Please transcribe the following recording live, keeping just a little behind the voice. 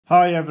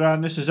Hi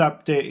everyone, this is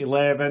update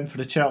 11 for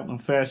the Cheltenham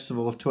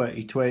Festival of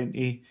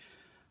 2020,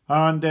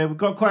 and we've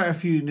got quite a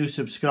few new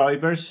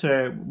subscribers.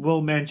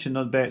 We'll mention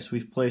the bets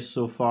we've placed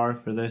so far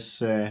for this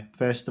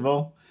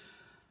festival,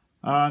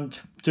 and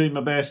doing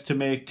my best to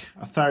make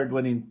a third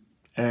winning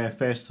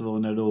festival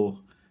in a row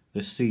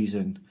this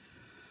season.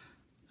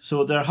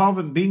 So there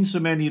haven't been so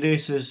many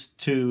races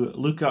to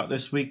look at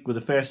this week with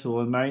the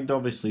festival in mind,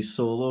 obviously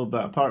solo,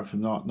 but apart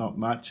from that, not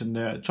much,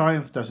 and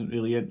Triumph doesn't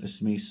really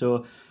interest me.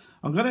 So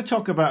I'm going to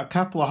talk about a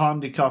couple of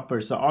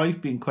handicappers that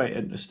I've been quite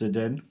interested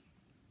in,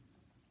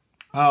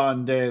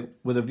 and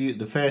with a view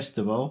to the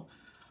festival.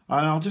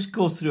 And I'll just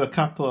go through a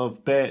couple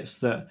of bets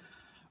that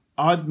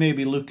I'd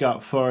maybe look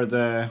at for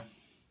the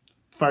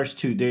first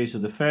 2 days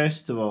of the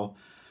festival.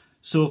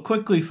 So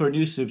quickly for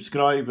new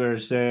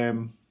subscribers,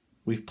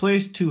 we've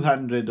placed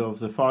 200 of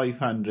the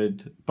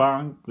 500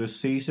 bank this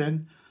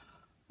season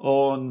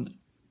on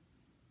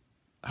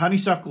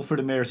Honeysuckle for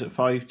the mares at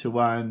 5 to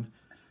 1.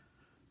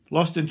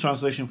 Lost in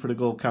Translation for the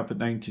Gold Cup at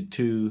 9 to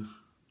 2.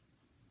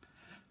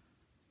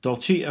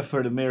 Dolcita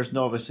for the Mares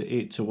Novice at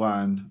 8 to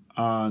 1.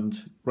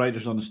 And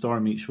Riders on the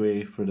Storm each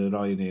way for the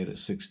Ryanair at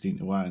 16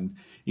 to 1.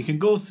 You can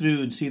go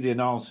through and see the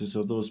analysis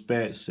of those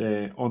bets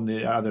on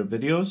the other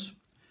videos.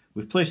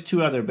 We've placed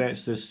 2 other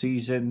bets this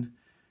season.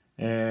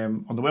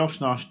 On the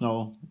Welsh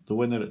National, the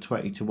winner at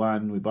 20 to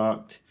 1 we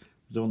backed.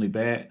 It was the only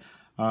bet.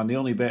 And the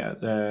only bet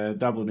at the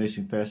Dublin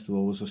Racing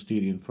Festival was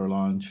Asterion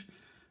Forlange,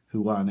 who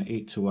won at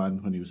 8 to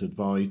 1 when he was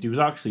advised. He was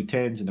actually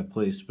 10s in a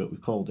place, but we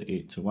called it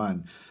 8 to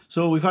 1.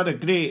 So we've had a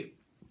great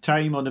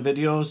time on the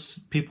videos.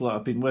 People that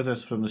have been with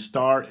us from the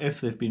start,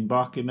 if they've been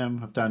backing them,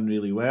 have done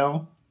really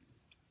well.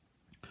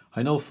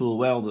 I know full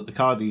well that the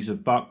caddies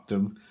have backed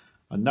them,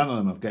 and none of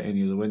them have got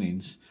any of the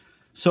winnings.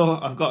 So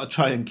I've got to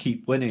try and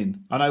keep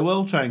winning. And I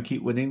will try and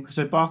keep winning because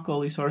I back all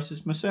these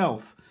horses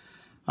myself.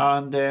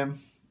 And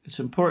it's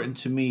important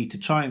to me to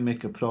try and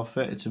make a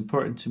profit. It's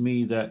important to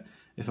me that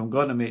if I'm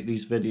going to make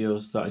these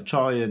videos, that I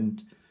try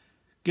and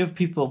give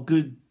people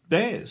good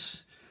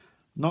bets.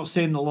 I'm not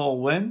saying they'll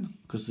all win,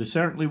 because they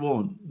certainly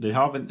won't. They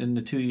haven't in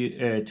the 2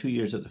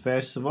 years at the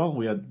festival.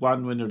 We had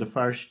one winner the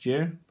first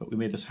year, but we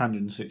made us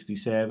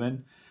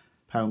 £167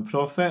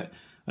 profit.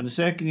 And the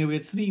second year we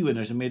had 3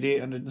 winners and made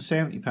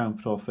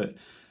 £870 profit.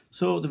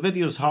 So the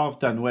videos have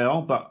done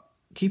well, but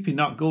keeping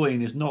that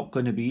going is not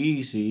going to be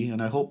easy.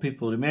 And I hope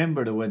people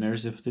remember the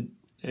winners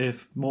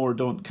if more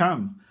don't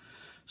come.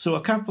 So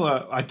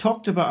I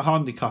talked about a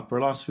handicapper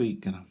last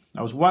week, and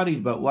I was worried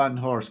about one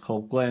horse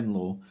called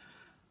Glenlow,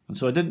 and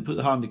so I didn't put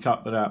the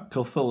handicapper up,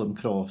 Kilfillan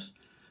Cross.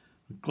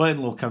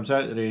 Glenlow comes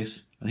out of the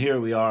race, and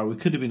here we are. We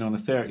could have been on a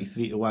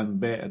 33 to 1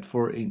 bet at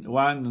 14 to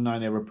 1, and I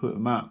never put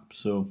him up.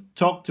 So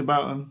talked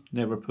about him,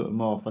 never put him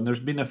off, and there's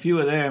been a few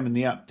of them in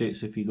the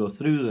updates if you go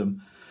through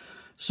them.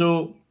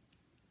 So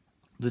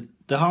the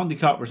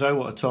handicappers I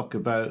want to talk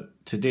about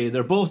today,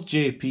 they're both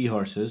JP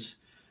horses.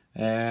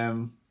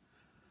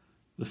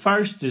 The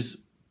first is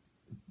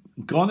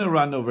gonna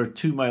run over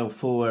 2 Mile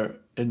 4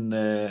 in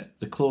the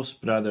Close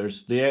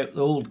Brothers, the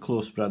old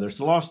Close Brothers.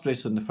 The last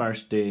race on the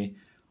first day,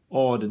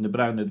 odd in the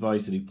Brown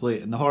Advisory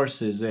Plate, and the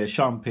horse is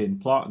Champagne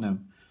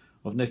Platinum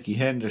of Nicky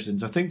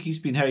Henderson's. I think he's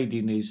been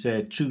hiding his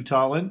true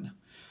talent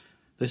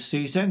this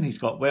season. He's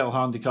got well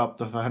handicapped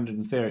of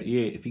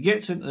 138. If he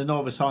gets into the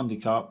novice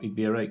handicap, he'd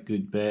be a right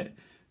good bet.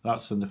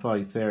 That's on the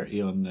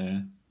 5:30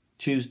 on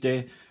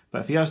Tuesday.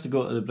 But if he has to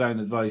go to the Brown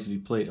Advisory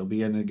Plate, he'll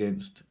be in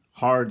against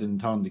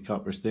hardened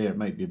handicappers there. It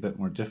might be a bit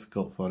more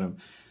difficult for him.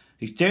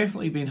 He's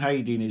definitely been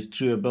hiding his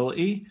true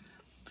ability.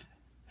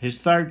 His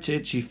third to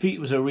Itchy Feet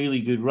was a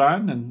really good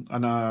run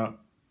and a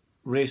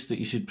race that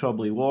you should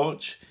probably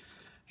watch.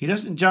 He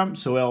doesn't jump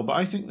so well, but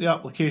I think the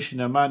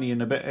application of money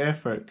and a bit of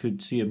effort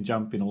could see him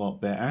jumping a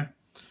lot better.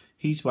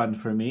 He's one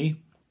for me.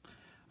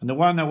 And the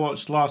one I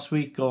watched last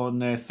week on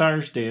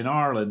Thursday in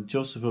Ireland,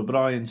 Joseph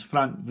O'Brien's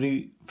Front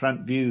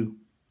View.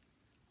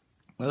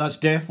 Well, that's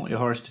definitely a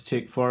horse to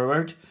take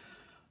forward.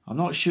 I'm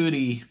not sure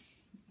he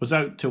was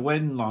out to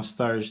win last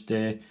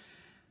Thursday,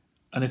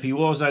 and if he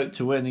was out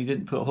to win, he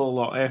didn't put a whole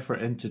lot of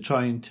effort into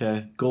trying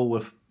to go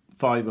with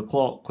 5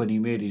 o'clock when he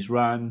made his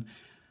run.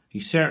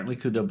 He certainly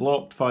could have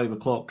blocked 5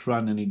 o'clock's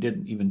run, and he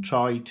didn't even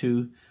try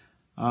to.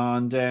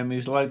 And he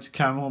was allowed to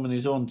come home in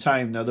his own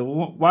time. Now, the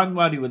one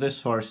worry with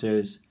this horse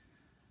is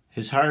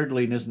his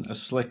hurdling isn't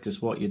as slick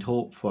as what you'd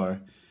hope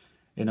for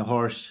in a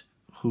horse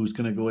who's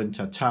going to go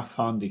into a tough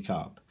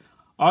handicap.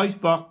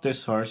 I've backed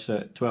this horse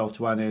at 12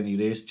 to 1 any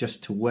race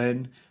just to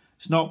win.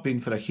 It's not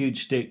been for a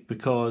huge stake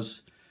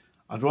because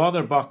I'd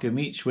rather back him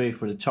each way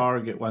for the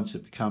target once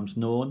it becomes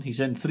known. He's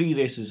in 3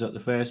 races at the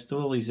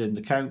festival. He's in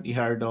the County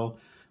Hurdle,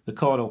 the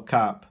Coral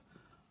Cup,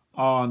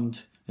 and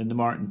in the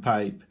Martin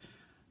Pipe.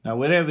 Now,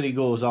 wherever he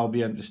goes, I'll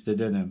be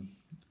interested in him.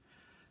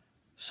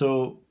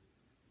 So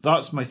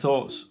that's my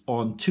thoughts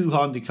on 2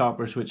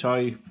 handicappers which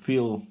I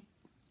feel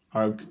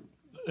are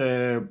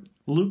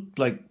look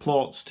like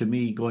plots to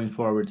me going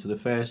forward to the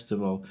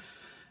festival.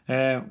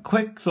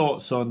 Quick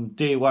thoughts on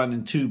day 1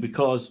 and 2,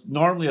 because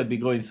normally I'd be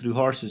going through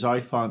horses I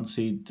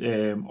fancied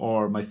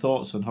or my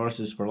thoughts on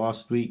horses for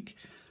last week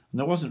and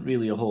there wasn't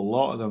really a whole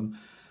lot of them.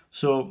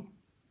 So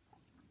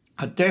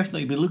I'd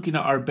definitely be looking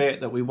at our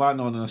bet that we won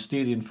on an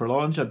Asterion for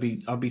launch. I'd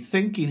be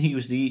thinking he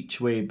was the each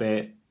way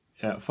bet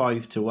at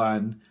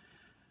 5-1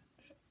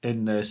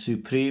 in the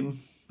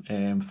Supreme.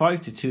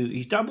 5-2.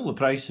 He's double the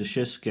price of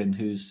Shiskin,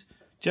 who's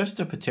just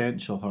a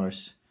potential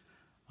horse,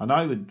 and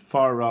I would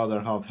far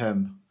rather have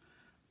him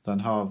than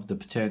have the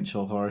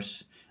potential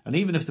horse. And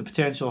even if the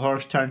potential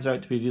horse turns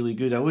out to be really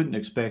good, I wouldn't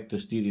expect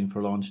Asterion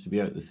for launch to be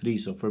out the 3.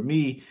 So for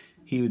me,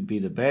 he would be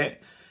the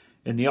bet.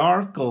 In the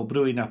Arkle,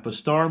 Brewing Up a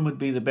Storm would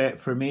be the bet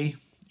for me,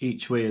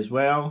 each way as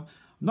well.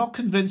 I'm not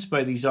convinced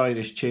by these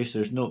Irish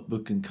chasers,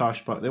 Notebook and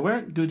Cashback. They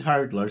weren't good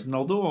hurdlers, and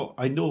although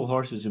I know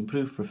horses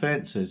improve for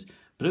fences,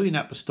 Brewing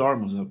Up a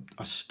Storm was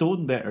a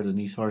stone better than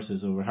these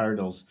horses over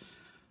hurdles.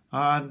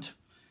 And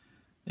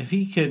if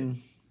he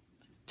can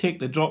take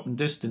the drop in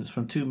distance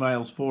from 2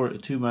 miles forward to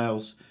 2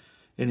 miles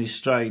in his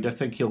stride, I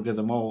think he'll give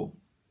them all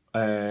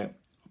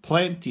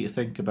plenty to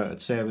think about at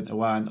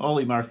 7-1.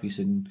 Ollie Murphy's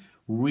in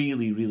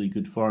really, really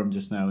good form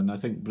just now, and I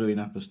think Brewing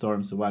Up a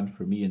Storm's the one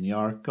for me in the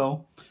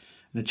Arkle.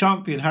 In the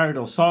Champion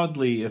Hurdle,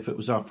 sadly, if it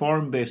was a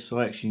form-based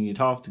selection, you'd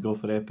have to go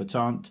for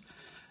Epatant,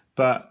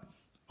 but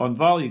on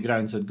value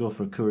grounds, I'd go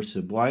for Cour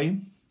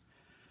Sublime.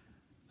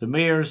 The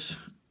mares,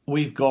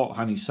 we've got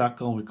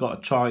Honeysuckle, we've got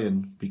to try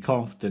and be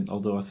confident,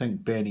 although I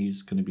think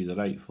Benny's going to be the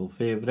rightful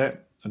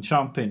favourite. And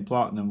Champagne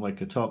Platinum,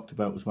 like I talked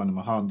about, was one of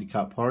my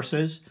handicap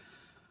horses.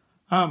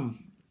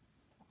 I'm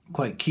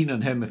quite keen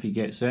on him if he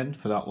gets in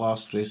for that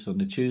last race on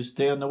the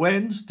Tuesday. On the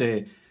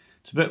Wednesday,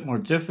 it's a bit more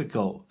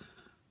difficult.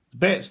 The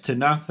bets to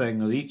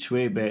nothing, or the each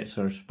way bets,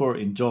 are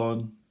Sporting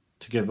John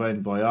to give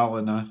Envoy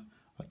Allen a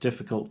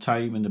difficult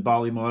time in the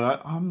Ballymore.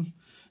 I'm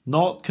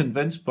not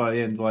convinced by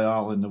Envoy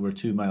Allen over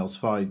 2 miles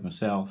 5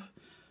 myself.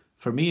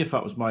 For me, if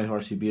that was my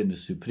horse, he'd be in the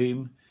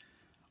Supreme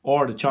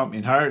or the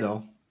Champion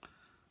Hurdle.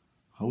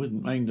 I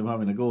wouldn't mind him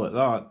having a go at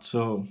that.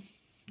 So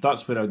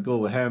that's where I'd go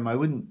with him.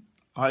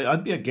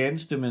 I'd be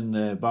against him in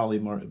the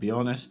Ballymore, to be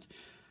honest.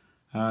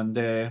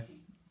 And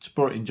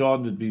Sporting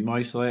John would be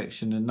my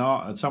selection in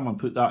that. And someone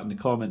put that in the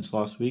comments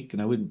last week,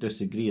 and I wouldn't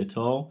disagree at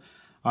all.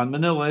 And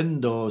Manila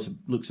Indo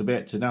looks a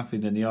bet to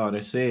nothing in the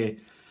RSA,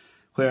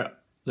 where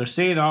they're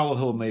saying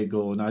Allaho may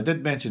go. Now, I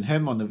did mention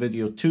him on the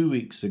video 2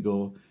 weeks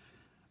ago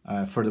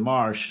for the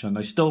Marsh, and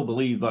I still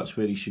believe that's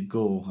where he should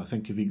go. I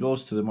think if he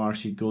goes to the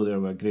Marsh, he'd go there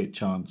with a great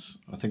chance.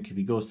 I think if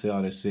he goes to the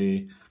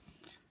RSA,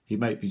 he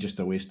might be just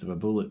a waste of a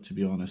bullet, to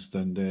be honest.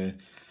 And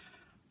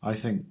I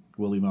think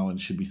Willie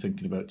Mullins should be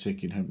thinking about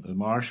taking him to the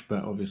Marsh,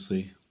 but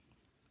obviously,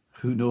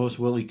 who knows?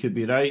 Willie could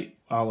be right.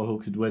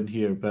 Allaho could win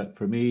here, but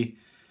for me,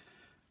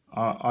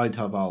 I'd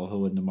have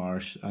Allaho in the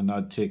Marsh, and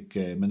I'd take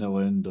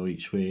Manila Indo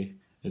each way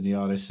in the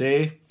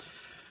RSA.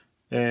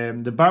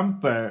 The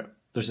Bumper,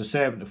 there's a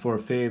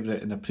 7-4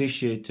 favourite, and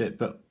appreciate it,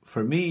 but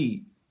for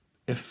me,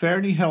 if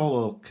Fernie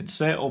Hollow can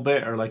settle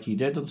better like he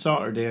did on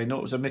Saturday, I know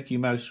it was a Mickey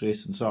Mouse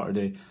race on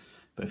Saturday,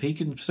 but if he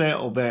can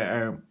settle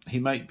better, he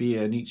might be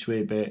an each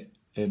way bet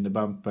in the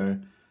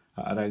Bumper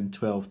at around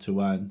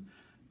 12-1,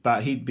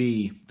 but he'd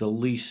be the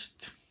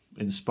least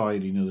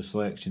inspiring of the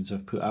selections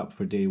I've put up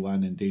for day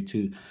 1 and day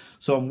 2.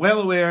 So I'm well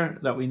aware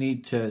that we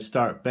need to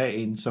start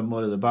betting some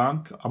more of the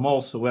bank. I'm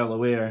also well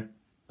aware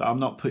that I'm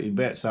not putting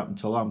bets up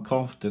until I'm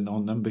confident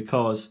on them,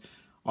 because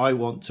I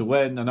want to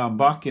win and I'm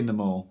backing them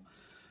all.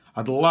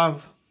 I'd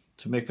love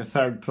to make a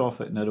third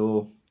profit in a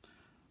row,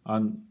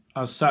 and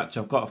as such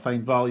I've got to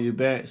find value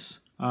bets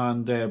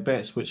and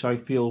bets which I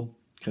feel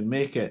can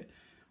make it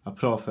a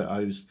profit.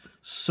 I was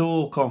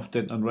so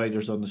confident on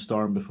Riders on the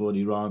Storm before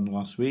he ran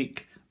last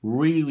week.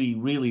 Really,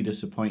 really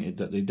disappointed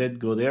that they did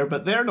go there,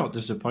 but they're not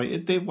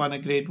disappointed. They've won a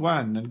Grade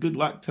 1, and good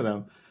luck to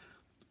them.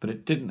 But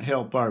it didn't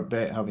help our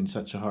bet having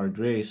such a hard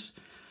race.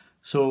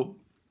 So,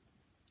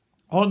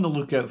 on the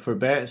lookout for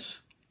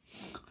bets.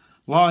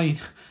 Lying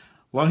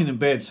in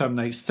bed some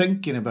nights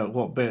thinking about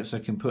what bets I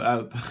can put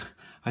out.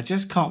 I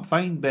just can't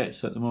find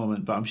bets at the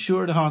moment, but I'm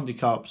sure the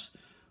handicaps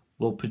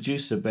will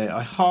produce a bet.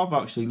 I have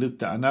actually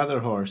looked at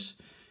another horse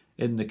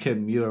in the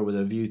Kim Muir with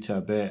a view to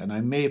a bet, and I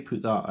may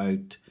put that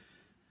out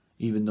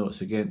even though it's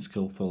against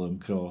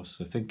Kilfillan Cross.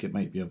 I think it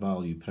might be a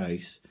value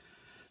price.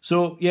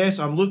 So, yes,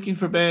 I'm looking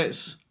for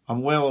bets.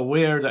 I'm well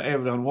aware that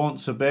everyone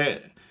wants a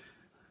bet,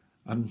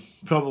 and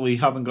probably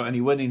haven't got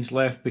any winnings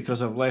left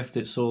because I've left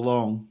it so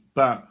long.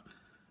 But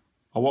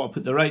I want to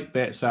put the right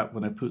bets up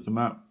when I put them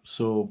up.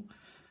 So,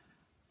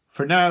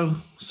 for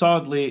now,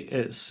 sadly,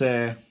 it's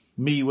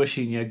me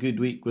wishing you a good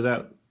week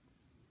without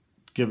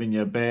giving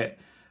you a bet.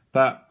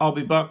 But I'll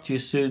be back to you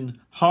soon.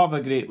 Have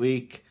a great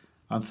week,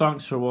 and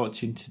thanks for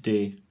watching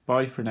today.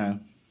 Bye for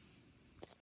now.